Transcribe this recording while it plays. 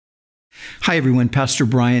Hi, everyone. Pastor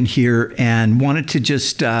Brian here, and wanted to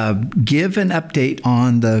just give an update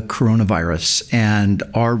on the coronavirus and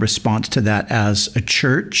our response to that as a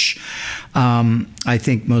church. I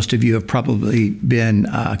think most of you have probably been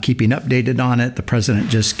keeping updated on it. The president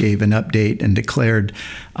just gave an update and declared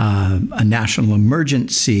a national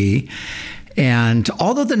emergency. And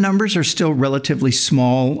although the numbers are still relatively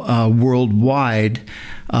small worldwide,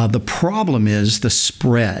 the problem is the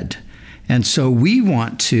spread. And so we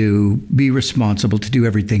want to be responsible to do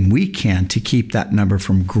everything we can to keep that number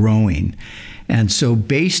from growing. And so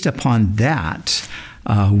based upon that,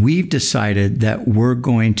 we've decided that we're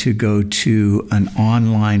going to go to an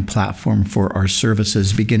online platform for our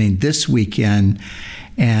services beginning this weekend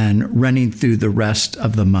and running through the rest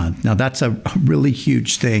of the month. Now, that's a really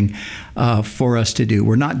huge thing for us to do.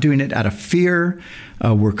 We're not doing it out of fear.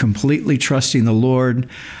 We're completely trusting the Lord.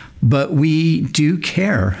 But we do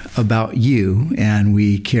care about you, and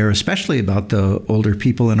we care especially about the older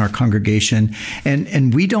people in our congregation,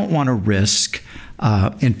 and we don't want to risk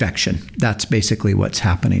infection. That's basically what's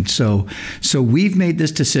happening. So we've made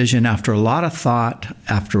this decision after a lot of thought,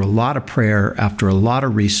 after a lot of prayer, after a lot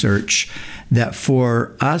of research, that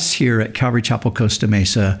for us here at Calvary Chapel Costa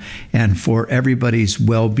Mesa and for everybody's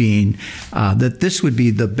well-being, that this would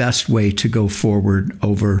be the best way to go forward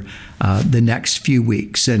over the next few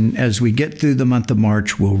weeks. And as we get through the month of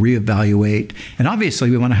March, we'll reevaluate. And obviously,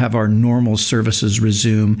 we want to have our normal services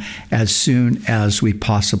resume as soon as we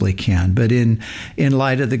possibly can. But in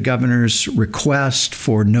light of the governor's request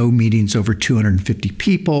for no meetings over 250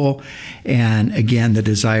 people, and again, the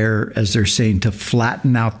desire, as they're saying, to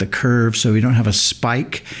flatten out the curve so we don't have a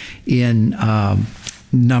spike in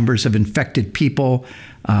numbers of infected people,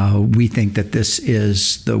 we think that this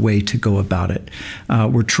is the way to go about it.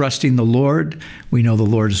 We're trusting the Lord. We know the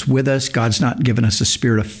Lord is with us. God's not given us a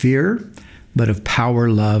spirit of fear, but of power,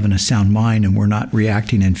 love, and a sound mind, and we're not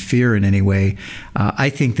reacting in fear in any way. I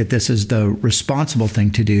think that this is the responsible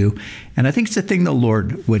thing to do, and I think it's the thing the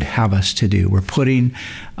Lord would have us to do. We're putting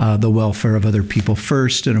the welfare of other people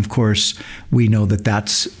first, and of course, we know that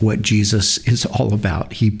that's what Jesus is all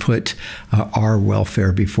about. He put our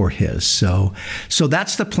welfare before His. So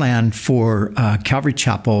that's the plan for Calvary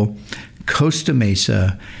Chapel Costa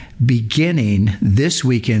Mesa, beginning this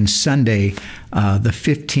weekend, Sunday, the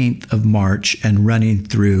 15th of March, and running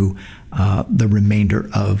through the remainder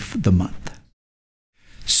of the month.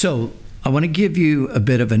 So I want to give you a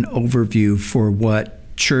bit of an overview for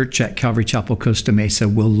what church at Calvary Chapel Costa Mesa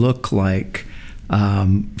will look like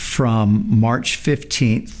from March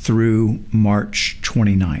 15th through March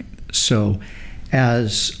 29th. So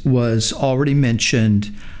as was already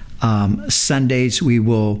mentioned, Sundays, we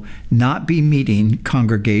will not be meeting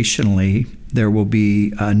congregationally. There will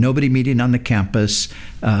be nobody meeting on the campus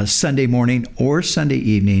Sunday morning or Sunday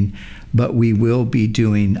evening, but we will be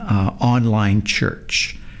doing online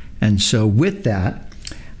church. And so with that,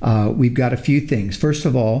 we've got a few things. First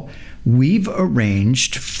of all, we've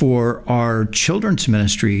arranged for our children's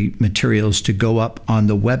ministry materials to go up on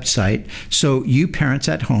the website. So you parents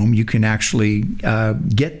at home, you can actually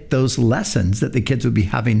get those lessons that the kids will be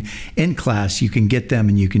having in class. You can get them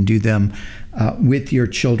and you can do them with your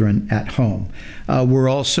children at home. We're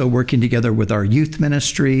also working together with our youth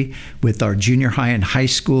ministry, with our junior high and high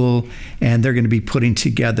school, and they're going to be putting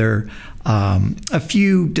together a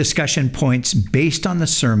few discussion points based on the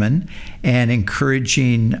sermon and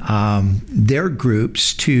encouraging their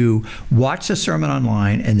groups to watch the sermon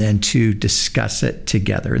online and then to discuss it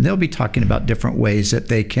together. And they'll be talking about different ways that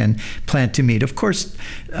they can plan to meet. Of course,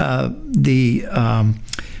 the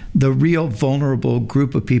real vulnerable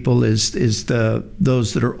group of people is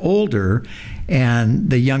those that are older, and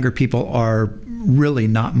the younger people are really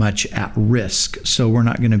not much at risk. So we're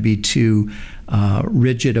not going to be too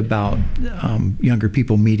rigid about younger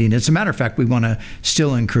people meeting. As a matter of fact, we want to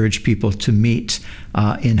still encourage people to meet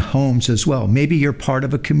in homes as well. Maybe you're part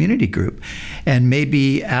of a community group, and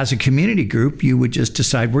maybe as a community group, you would just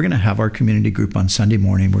decide we're going to have our community group on Sunday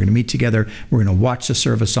morning. We're going to meet together. We're going to watch the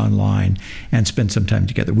service online and spend some time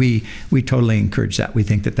together. We totally encourage that. We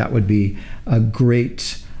think that that would be a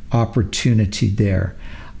great opportunity there.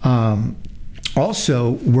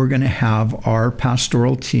 Also, we're going to have our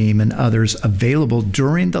pastoral team and others available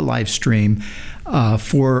during the live stream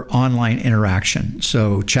for online interaction.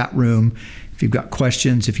 So chat room, if you've got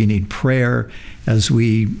questions, if you need prayer, as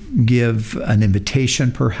we give an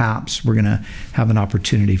invitation perhaps, we're going to have an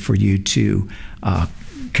opportunity for you to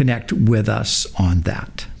connect with us on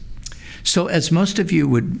that. So as most of you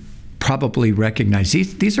would probably recognize,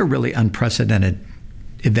 these are really unprecedented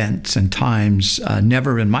events and times.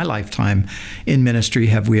 Never in my lifetime in ministry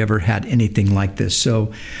have we ever had anything like this.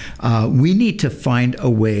 So we need to find a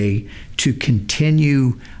way to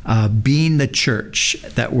continue being the church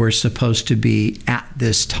that we're supposed to be at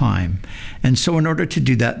this time. And so in order to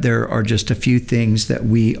do that, there are just a few things that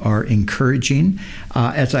we are encouraging.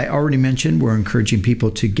 As I already mentioned, we're encouraging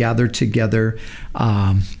people to gather together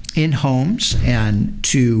in homes and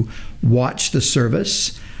to watch the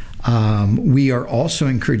service. We are also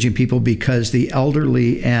encouraging people, because the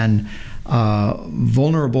elderly and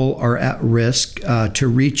vulnerable are at risk, to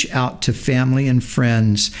reach out to family and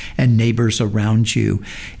friends and neighbors around you.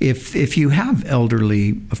 If you have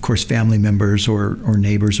elderly, of course, family members or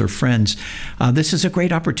neighbors or friends, this is a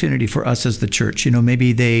great opportunity for us as the church.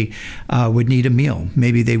 Maybe they would need a meal.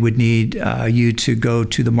 Maybe they would need you to go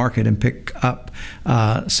to the market and pick up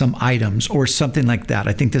some items or something like that.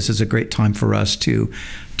 I think this is a great time for us to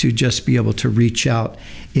just be able to reach out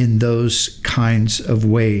in those kinds of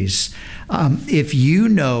ways. If you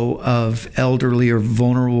know of elderly or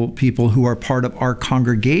vulnerable people who are part of our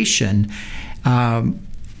congregation,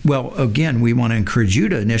 well, again, we want to encourage you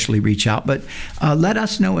to initially reach out, but let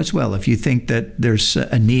us know as well if you think that there's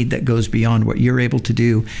a need that goes beyond what you're able to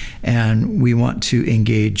do, and we want to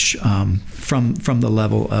engage from the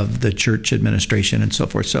level of the church administration and so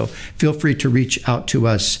forth. So feel free to reach out to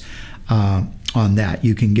us on that.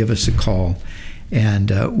 You can give us a call, and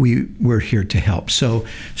we're here to help. So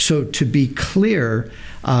to be clear,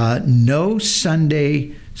 no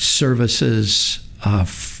Sunday services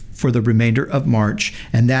for the remainder of March,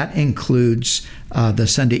 and that includes the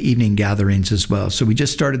Sunday evening gatherings as well. So we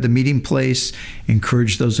just started the meeting place.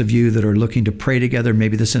 Encourage those of you that are looking to pray together.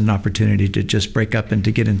 Maybe this is an opportunity to just break up and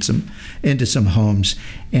to get into some homes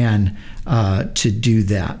and to do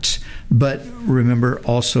that. But remember,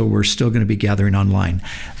 also, we're still going to be gathering online.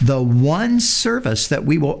 The one service that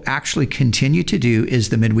we will actually continue to do is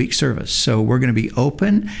the midweek service. So we're going to be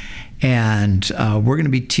open, and we're going to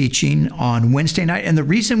be teaching on Wednesday night. And the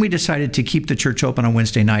reason we decided to keep the church open on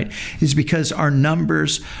Wednesday night is because our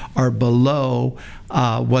numbers are below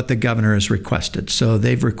what the governor has requested. So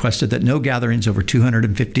they've requested that no gatherings over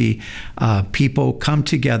 250 people come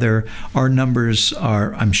together. Our numbers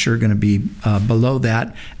are, I'm sure, going to be below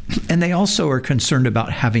that. And they also are concerned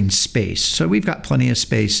about having space. So we've got plenty of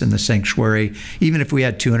space in the sanctuary. Even if we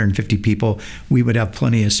had 250 people, we would have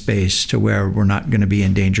plenty of space to where we're not going to be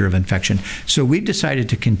in danger of infection. So we've decided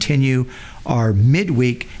to continue our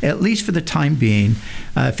midweek, at least for the time being.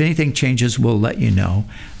 If anything changes, we'll let you know.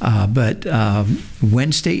 But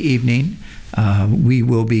Wednesday evening, we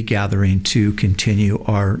will be gathering to continue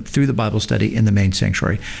our Through the Bible study in the main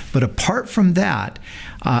sanctuary. But apart from that,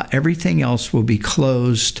 everything else will be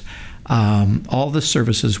closed. All the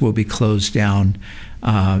services will be closed down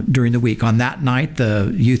during the week. On that night,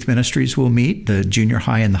 the youth ministries will meet, the junior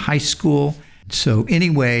high and the high school. So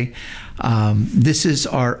anyway, this is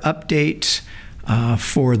our update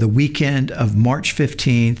for the weekend of March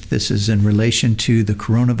 15th. This is in relation to the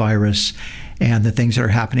coronavirus and the things that are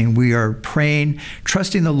happening. We are praying,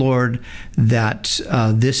 trusting the Lord that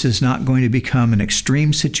this is not going to become an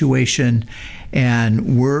extreme situation,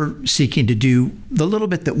 and we're seeking to do the little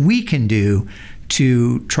bit that we can do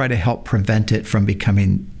to try to help prevent it from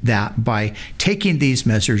becoming that by taking these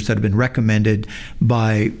measures that have been recommended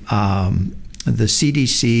by the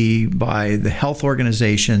CDC, by the health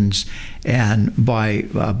organizations, and by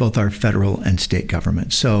both our federal and state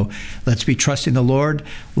government. So let's be trusting the Lord.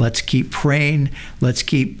 Let's keep praying. Let's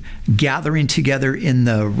keep gathering together in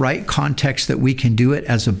the right context that we can do it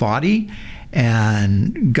as a body.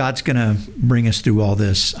 And God's going to bring us through all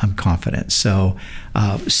this, I'm confident. So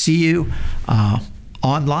see you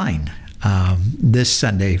online this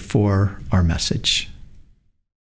Sunday for our message.